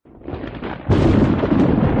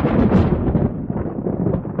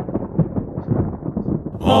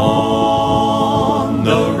On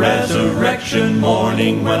the resurrection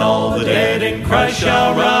morning, when all the dead in Christ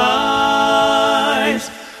shall rise,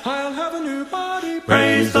 I'll have a new body.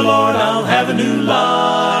 praise the Lord, I'll have a new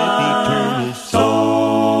life. Eternal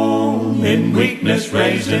Soul in weakness,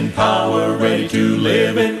 raised in power, ready to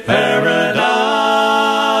live in paradise.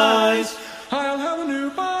 I'll have a new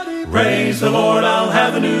body. Praise the Lord, I'll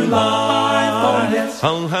have a new life. Oh, yes.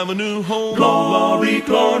 I'll have a new home. Glory,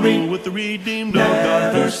 glory, with the redeemed of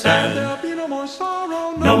never God. stand. There'll be no more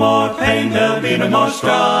sorrow. No more pain, there'll be no more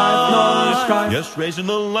strife. Yes, raising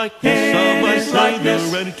the likeness In of my His likeness,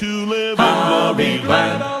 Savior, ready to live I'll in be glory.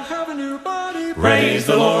 glad. I'll have a new body. Praise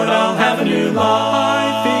the Lord, I'll have a new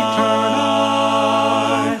life. Eternal.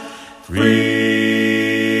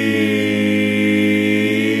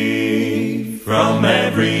 Free from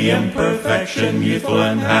every imperfection, youthful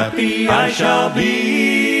and happy I shall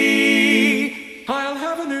be. I'll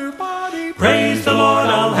have a new body. Praise the Lord,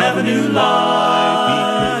 I'll have a new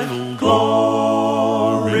life. Eternal.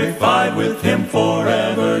 Glorified with Him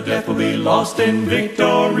forever, death will be lost in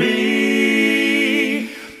victory.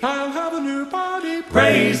 I'll have a new body.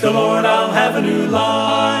 Praise the Lord, I'll have a new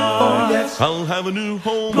life. Oh, yes. I'll have a new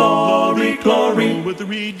home. Glory, glory, with the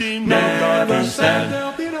redeemed never of God. stand.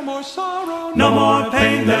 There'll be no more sorrow. No more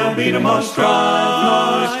pain, there'll be no more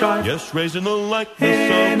strife. Yes, raising the likeness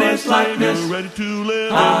In of my His likeness, Savior, ready to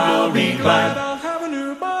live I'll in be glory. glad. I'll have a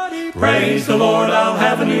new body. Praise the Lord, I'll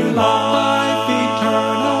have a new life.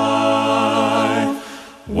 Eternal.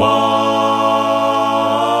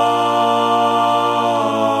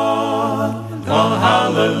 One. A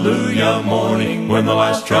hallelujah morning, when the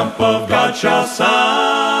last trump of God shall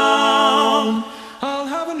sound. I'll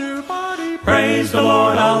have a new body. Praise the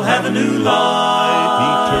Lord, I'll have a new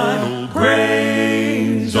life. Eternal.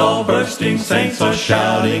 Praise, all bursting saints are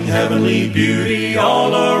shouting heavenly beauty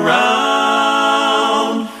all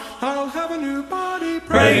around. I'll have a new body.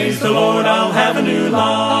 Praise the Lord, I'll have a new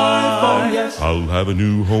life. Oh, yes. I'll have a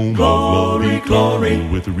new home. Glory, glory,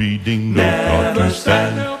 with the redeemed of never God.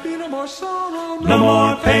 stand. There'll be no more sorrow. No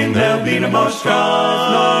more pain, there'll be no more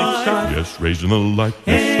strife. Yes, raising the likeness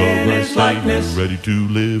In of my His likeness, Savior, ready to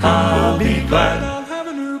live I'll in be glory. glad. I'll have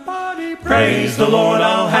a new body. Praise the Lord,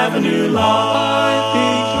 I'll have a new life.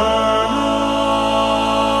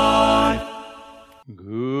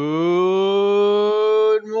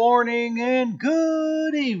 Good morning and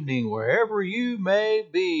good evening, wherever you may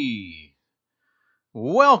be.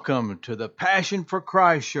 Welcome to the Passion for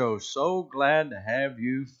Christ show. So glad to have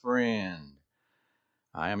you, friend.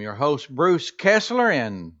 I am your host, Bruce Kessler,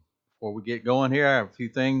 and before we get going here, I have a few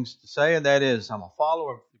things to say, and that is I'm a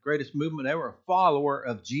follower of the greatest movement ever, a follower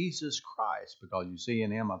of Jesus Christ, because you see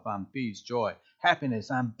in Him I find peace, joy,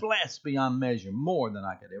 happiness. I'm blessed beyond measure, more than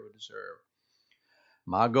I could ever deserve.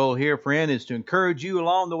 My goal here, friend, is to encourage you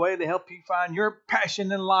along the way to help you find your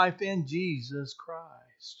passion in life in Jesus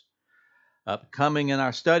Christ. Upcoming in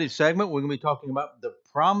our study segment, we're going to be talking about the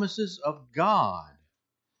promises of God.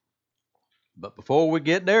 But before we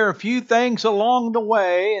get there, a few things along the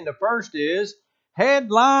way, and the first is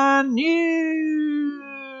headline news.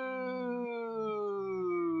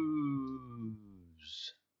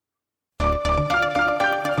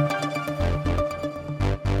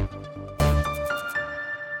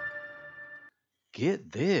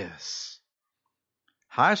 Get this.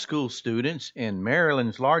 High school students in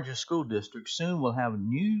Maryland's largest school district soon will have a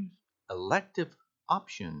new elective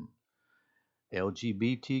option.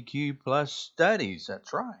 LGBTQ plus studies,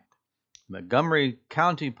 that's right. Montgomery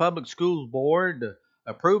County Public Schools Board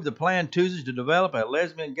approved the plan Tuesday to develop a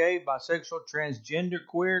lesbian, gay, bisexual, transgender,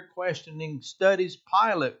 queer questioning studies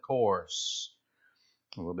pilot course.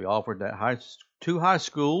 It will be offered at two high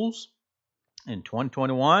schools in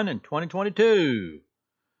 2021 and 2022.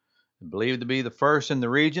 Believed to be the first in the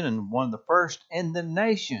region and one of the first in the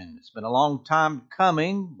nation. It's been a long time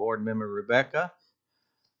coming, board member Rebecca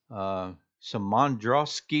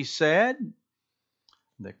Samondrowski said.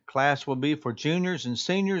 The class will be for juniors and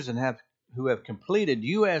seniors who have completed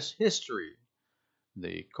U.S. history.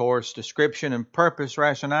 The course description and purpose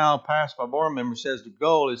rationale passed by board members says the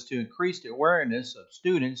goal is to increase the awareness of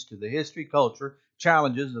students to the history, culture,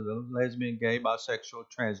 challenges of the lesbian, gay, bisexual,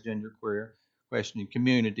 transgender, queer questioning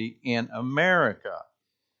community in America.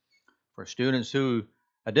 For students who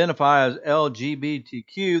identify as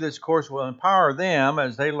LGBTQ, this course will empower them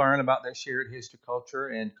as they learn about their shared history, culture,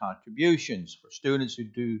 and contributions. For students who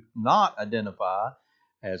do not identify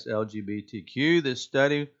as LGBTQ, this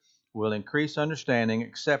study will increase understanding,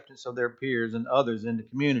 acceptance of their peers and others in the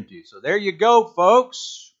community. So there you go,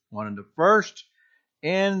 folks. One of the first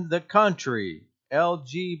in the country,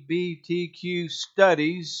 LGBTQ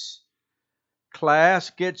studies class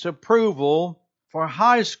gets approval for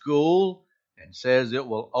high school and says it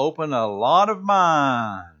will open a lot of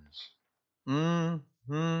minds.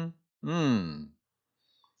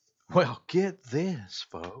 Well, get this,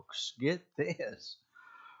 folks. Get this.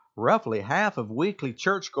 Roughly half of weekly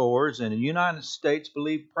churchgoers in the United States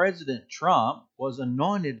believe President Trump was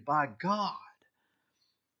anointed by God.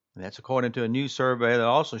 And that's according to a new survey that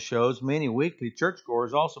also shows many weekly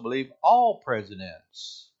churchgoers also believe all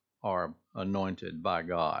presidents are anointed by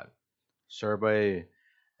God. Survey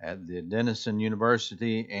at the Denison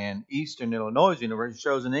University and Eastern Illinois University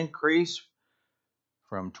shows an increase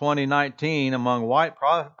from 2019 among white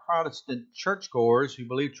Protestant churchgoers who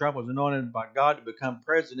believe Trump was anointed by God to become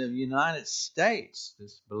president of the United States.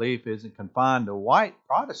 This belief isn't confined to white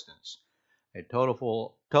Protestants. A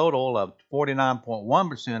total of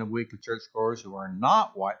 49.1% of weekly churchgoers who are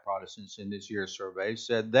not white Protestants in this year's survey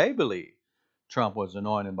said they believe Trump was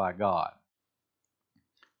anointed by God.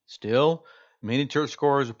 Still, many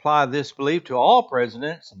churchgoers apply this belief to all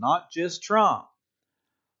presidents, not just Trump.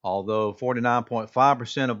 Although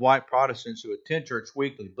 49.5% of white Protestants who attend church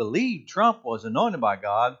weekly believe Trump was anointed by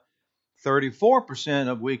God, 34%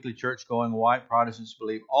 of weekly church-going white Protestants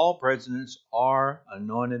believe all presidents are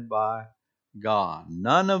anointed by God.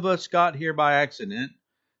 None of us got here by accident,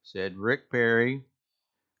 said Rick Perry,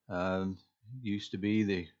 used to be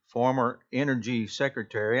the former energy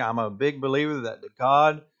secretary. I'm a big believer that the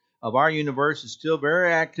God of our universe is still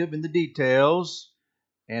very active in the details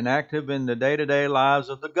and active in the day-to-day lives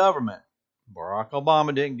of the government. Barack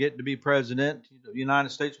Obama didn't get to be president of the United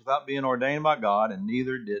States without being ordained by God, and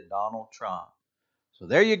neither did Donald Trump. So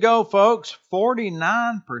there you go, folks.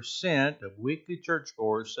 49% of weekly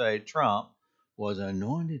churchgoers say Trump was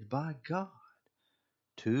anointed by God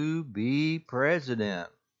to be president.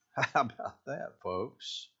 How about that,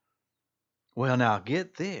 folks? Well, now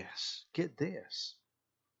get this. Get this.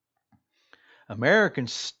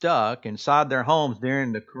 Americans stuck inside their homes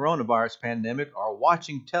during the coronavirus pandemic are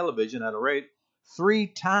watching television at a rate 3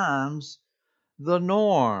 times the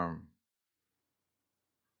norm.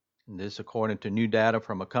 And this according to new data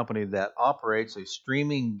from a company that operates a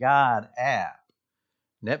streaming guide app.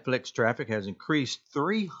 Netflix traffic has increased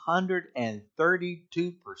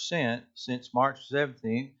 332% since March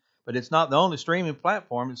 17th, but it's not the only streaming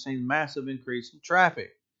platform that's seen a massive increase in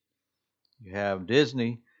traffic. You have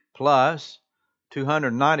Disney Plus,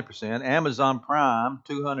 290%, Amazon Prime,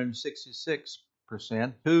 266%,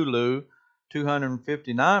 Hulu,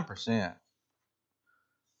 259%.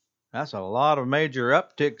 That's a lot of major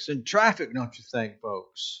upticks in traffic, don't you think,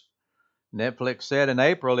 folks? Netflix said in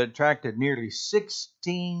April it attracted nearly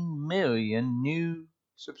 16 million new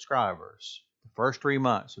subscribers the first 3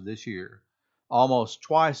 months of this year, almost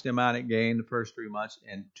twice the amount it gained the first 3 months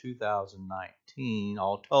in 2019.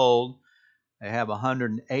 All told, they have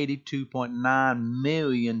 182.9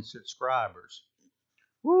 million subscribers.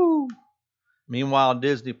 Woo! Meanwhile,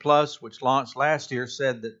 Disney Plus, which launched last year,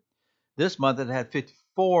 said that this month it had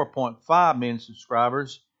 54.5 million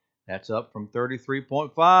subscribers. That's up from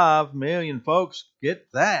 33.5 million, folks.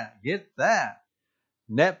 Get that. Get that.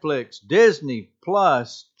 Netflix, Disney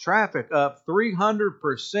Plus, traffic up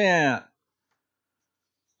 300%.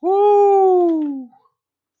 Woo!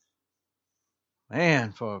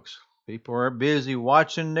 Man, folks. People are busy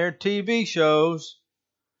watching their TV shows.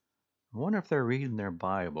 I wonder if they're reading their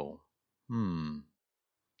Bible. And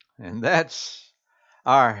that's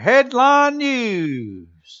our headline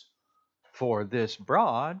news for this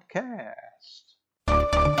broadcast.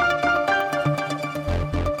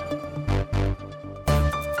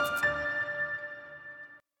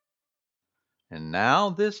 And now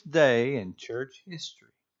this day in church history.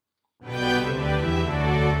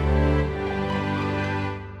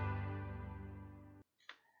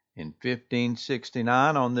 In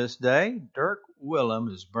 1569, on this day, Dirk Willem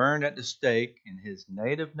is burned at the stake in his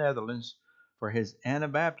native Netherlands for his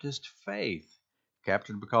Anabaptist faith.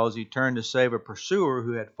 Captured because he turned to save a pursuer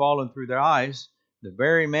who had fallen through the ice, the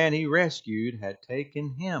very man he rescued had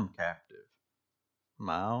taken him captive.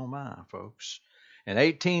 My, oh my, folks. In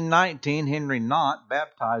 1819, Henry Knott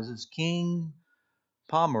baptizes King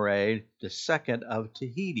Pomerade II of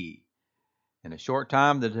Tahiti. In a short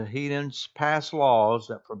time, the Tahitians passed laws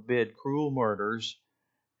that forbid cruel murders,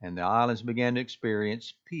 and the islands began to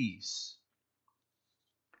experience peace.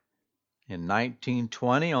 In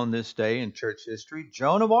 1920, on this day in church history,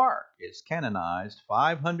 Joan of Arc is canonized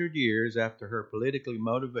 500 years after her politically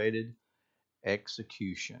motivated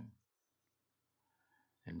execution.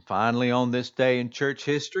 And finally, on this day in church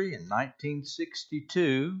history, in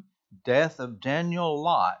 1962, death of Daniel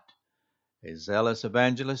Lott, a zealous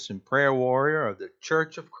evangelist and prayer warrior of the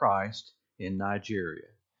Church of Christ in Nigeria.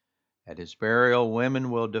 At his burial, women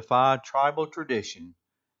will defy tribal tradition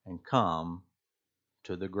and come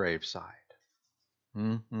to the gravesite.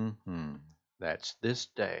 That's this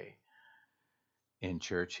day in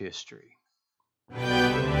church history.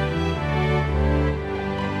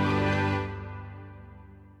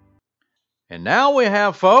 And now we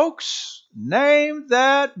have, folks, name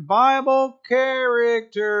that Bible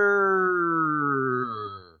character.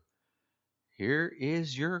 Here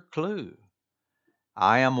is your clue.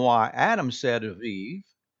 I am why Adam said of Eve,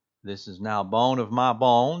 this is now bone of my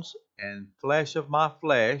bones and flesh of my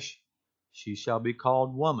flesh. She shall be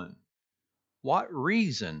called woman. What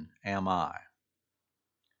reason am I?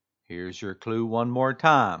 Here's your clue one more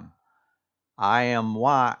time. I am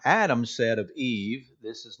why Adam said of Eve,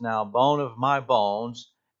 this is now bone of my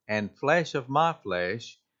bones and flesh of my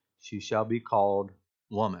flesh. She shall be called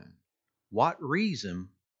woman. What reason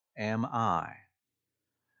am I?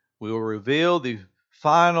 We will reveal the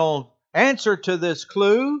final answer to this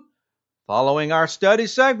clue following our study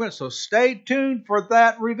segment, so stay tuned for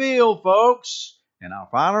that reveal, folks, in our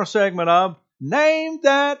final segment of Name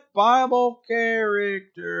That Bible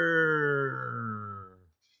Character.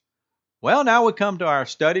 Well, now we come to our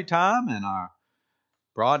study time and our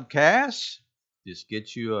broadcast. Just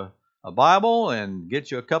get you a Bible and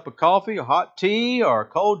get you a cup of coffee, a hot tea, or a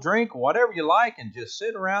cold drink, whatever you like, and just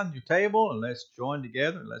sit around your table and let's join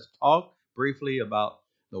together and let's talk briefly about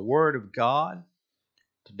the Word of God.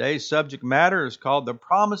 Today's subject matter is called the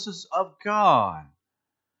promises of God.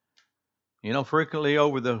 You know, frequently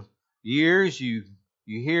over the years, you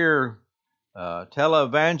hear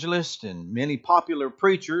televangelists and many popular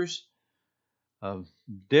preachers of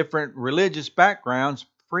different religious backgrounds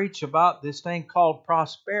preach about this thing called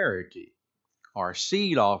prosperity or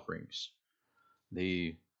seed offerings,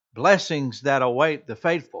 the blessings that await the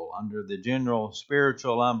faithful under the general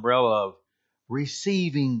spiritual umbrella of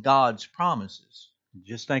receiving God's promises.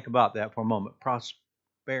 Just think about that for a moment.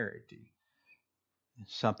 Prosperity.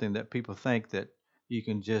 It's something that people think that you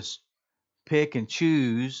can just pick and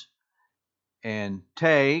choose and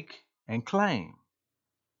take and claim.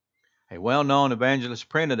 A well-known evangelist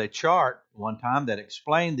printed a chart one time that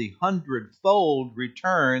explained the 100-fold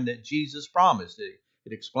return that Jesus promised. It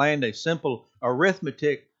explained a simple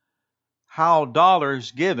arithmetic how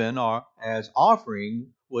dollars given or as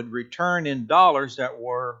offering would return in dollars that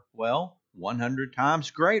were, 100 times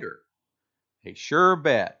greater. A sure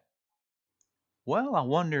bet. Well, I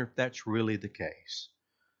wonder if that's really the case.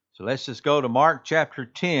 So let's just go to Mark chapter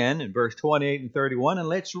 10 and verse 28 and 31 and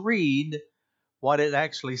let's read what it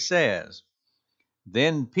actually says.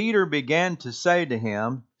 Then Peter began to say to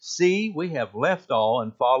him, "See, we have left all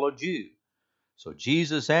and followed you." So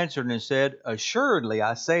Jesus answered and said, "Assuredly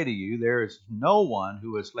I say to you, there is no one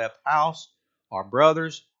who has left house, or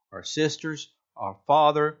brothers, or sisters, or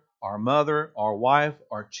father, or mother, or wife,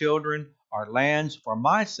 or children, or lands for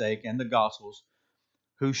my sake and the gospel's,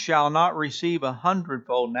 who shall not receive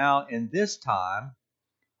 100-fold now in this time,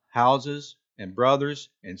 houses, and brothers,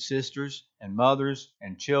 and sisters, and mothers,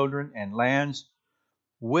 and children, and lands,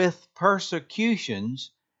 with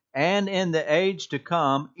persecutions, and in the age to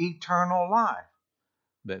come eternal life.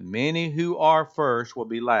 But many who are first will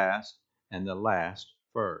be last, and the last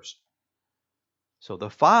first." So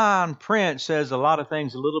the fine print says a lot of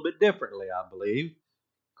things a little bit differently, I believe.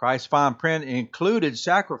 Christ's fine print included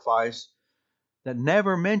sacrifice that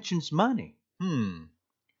never mentions money.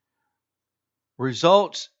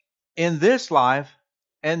 Results in this life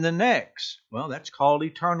and the next. Well, that's called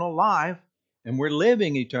eternal life, and we're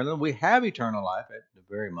living eternal. We have eternal life at the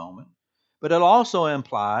very moment. But it also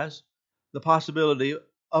implies the possibility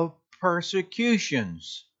of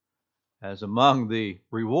persecutions as among the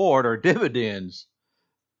reward or dividends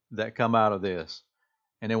that come out of this,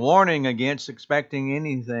 and a warning against expecting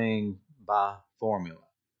anything by formula.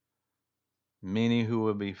 Many who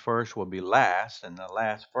will be first will be last, and the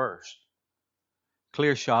last first.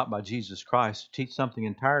 Clear shot by Jesus Christ to teach something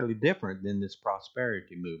entirely different than this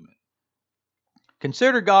prosperity movement.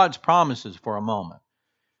 Consider God's promises for a moment.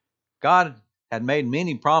 God had made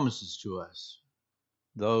many promises to us,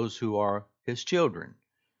 those who are His children.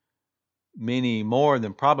 Many more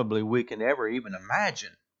than probably we can ever even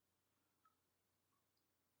imagine.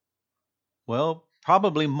 Well,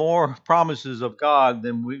 probably more promises of God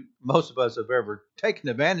than most of us have ever taken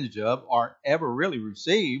advantage of or ever really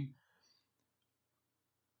received.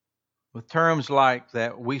 With terms like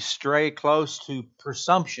that, we stray close to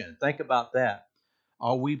presumption. Think about that.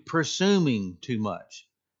 Are we presuming too much?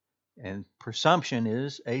 And presumption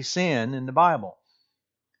is a sin in the Bible.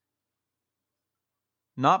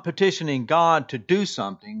 Not petitioning God to do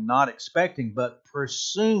something, not expecting, but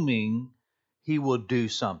presuming He will do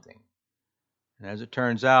something. And as it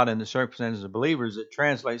turns out, in the circumstances of believers, it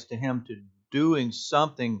translates to Him to doing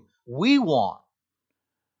something we want,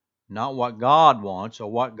 not what God wants or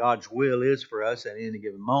what God's will is for us at any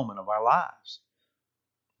given moment of our lives.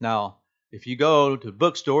 Now, if you go to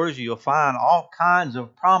bookstores, you'll find all kinds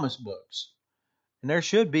of promise books. And there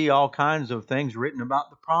should be all kinds of things written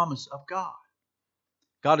about the promise of God.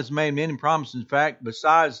 God has made many promises. In fact,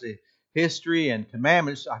 besides the history and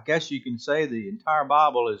commandments, I guess you can say the entire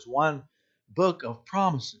Bible is one book of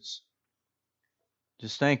promises.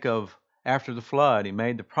 Just think of after the flood, He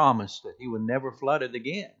made the promise that He would never flood it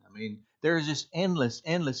again. I mean, there's just endless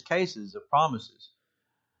cases of promises.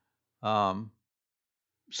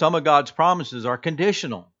 Some of God's promises are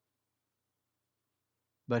conditional.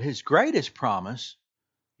 But His greatest promise,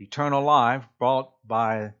 eternal life brought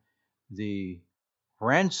by the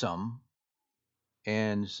ransom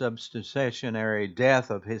and substitutionary death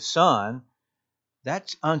of His Son,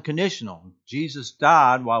 that's unconditional. Jesus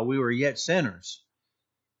died while we were yet sinners.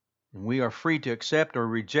 And we are free to accept or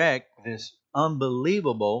reject this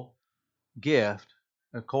unbelievable gift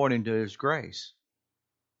according to His grace.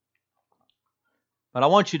 But I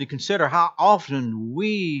want you to consider how often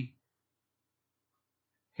we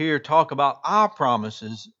here talk about our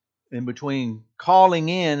promises in between calling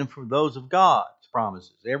in for those of God's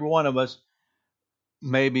promises. Every one of us,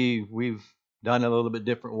 maybe we've done it a little bit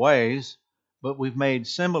different ways, but we've made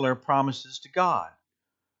similar promises to God.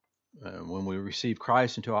 When we receive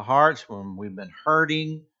Christ into our hearts, when we've been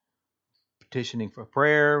hurting, petitioning for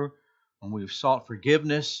prayer, when we've sought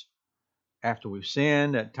forgiveness after we've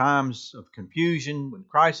sinned, at times of confusion, when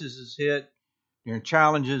crisis is hit, during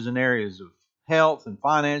challenges in areas of health and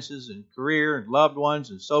finances and career and loved ones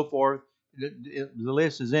and so forth. The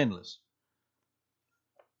list is endless.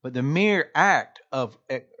 But the mere act of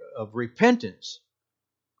repentance,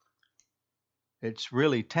 it's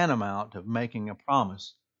really tantamount of making a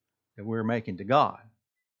promise that we're making to God.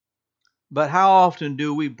 But how often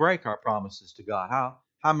do we break our promises to God?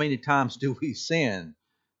 How many times do we sin?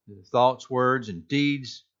 The thoughts, words, and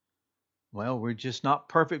deeds? Well, we're just not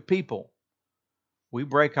perfect people. We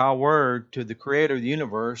break our word to the Creator of the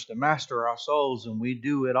universe, the Master of our souls, and we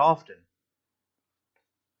do it often.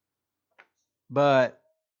 But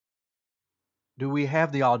do we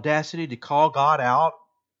have the audacity to call God out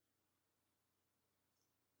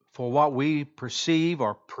for what we perceive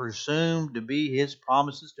or presume to be His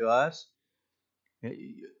promises to us?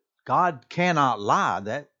 God cannot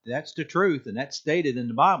lie. That's the truth, and that's stated in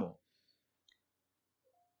the Bible.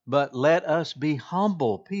 But let us be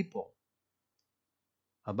humble people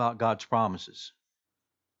about God's promises.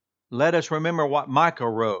 Let us remember what Micah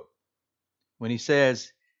wrote when he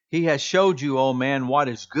says, He has showed you, O man, what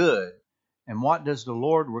is good, and what does the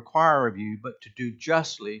Lord require of you but to do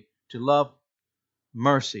justly, to love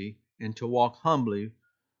mercy, and to walk humbly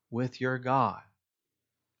with your God.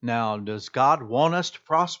 Now, does God want us to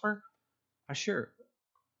prosper? Sure.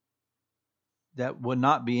 That would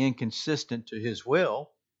not be inconsistent to His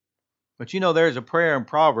will. But there's a prayer in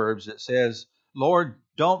Proverbs that says, Lord,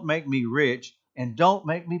 don't make me rich and don't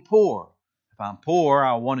make me poor. If I'm poor,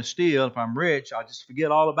 I want to steal. If I'm rich, I'll just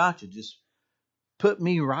forget all about you. Just put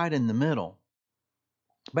me right in the middle.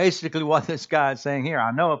 Basically what this guy is saying here,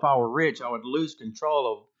 I know if I were rich, I would lose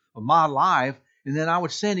control of my life, and then I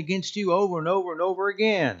would sin against you over and over and over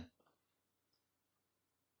again.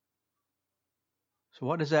 So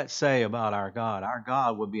what does that say about our God? Our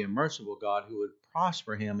God would be a merciful God who would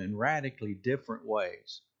prosper him in radically different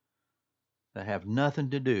ways that have nothing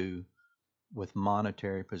to do with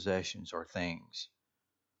monetary possessions or things.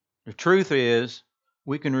 The truth is,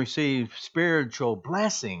 we can receive spiritual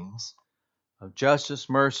blessings of justice,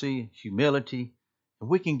 mercy, humility, and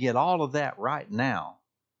we can get all of that right now.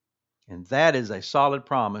 And that is a solid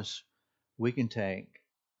promise we can take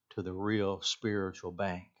to the real spiritual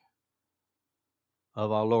bank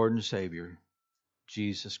of our Lord and Savior,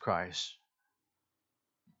 Jesus Christ.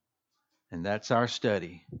 And that's our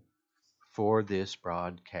study for this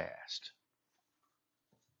broadcast.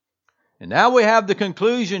 And now we have the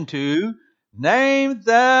conclusion to name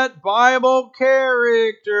that Bible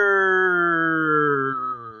character.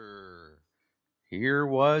 Here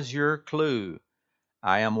was your clue.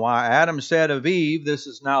 I am why Adam said of Eve, This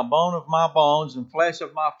is now bone of my bones and flesh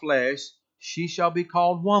of my flesh. She shall be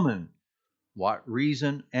called woman. What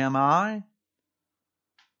reason am I?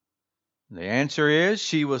 The answer is,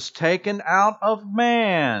 she was taken out of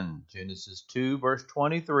man. Genesis 2, verse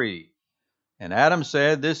 23. And Adam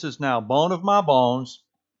said, This is now bone of my bones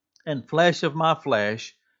and flesh of my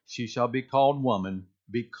flesh. She shall be called woman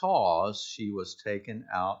because she was taken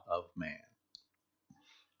out of man.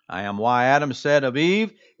 I am why Adam said of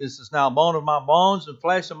Eve, this is now bone of my bones and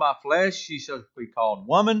flesh of my flesh. She shall be called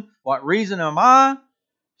woman. What reason am I?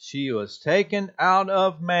 She was taken out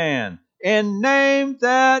of man and named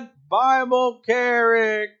that Bible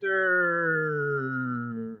character.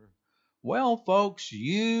 Well, folks,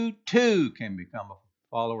 you too can become a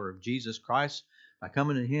follower of Jesus Christ by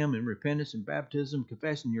coming to Him in repentance and baptism,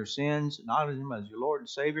 confessing your sins, acknowledging Him as your Lord and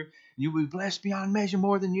Savior. You will be blessed beyond measure,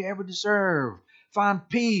 more than you ever deserve. Find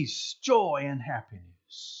peace, joy, and happiness.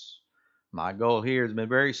 My goal here has been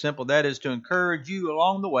very simple. That is to encourage you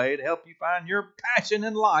along the way to help you find your passion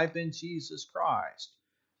in life in Jesus Christ.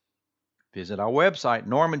 Visit our website,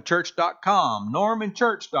 normanchurch.com,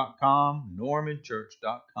 normanchurch.com,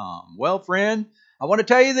 normanchurch.com. Well, friend, I want to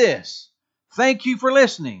tell you this. Thank you for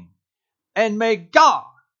listening, and may God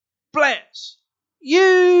bless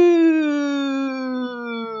you.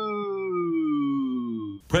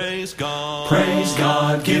 Praise God. Praise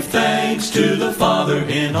God. Give thanks to the Father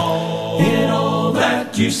in all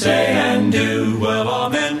that you say and do. Well,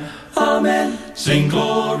 amen. Amen. Sing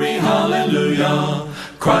glory, hallelujah.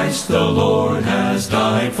 Christ the Lord has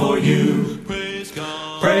died for you. Praise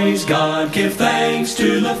God. Praise God. Give thanks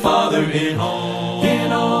to the Father in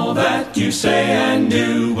all that you say and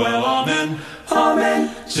do. Well, amen.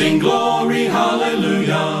 Amen. Sing glory,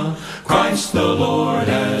 hallelujah. Christ the Lord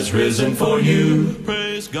has risen for you.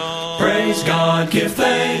 Praise God. Praise God. Give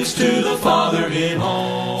thanks to the Father in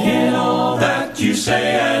all that you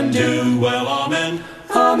say and do. Well, amen.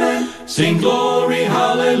 Amen. Sing glory,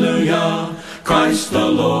 hallelujah. Christ the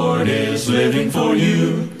Lord is living for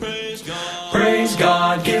you. Praise God. Praise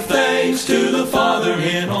God. Give thanks to the Father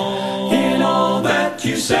in all that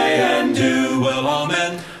you say and do. Well,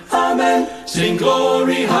 amen. Amen. Sing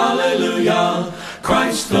glory, hallelujah.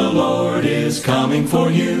 Christ the Lord is coming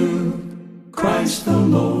for you. Christ the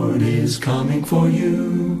Lord is coming for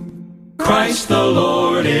you. Christ the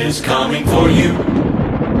Lord is coming for you.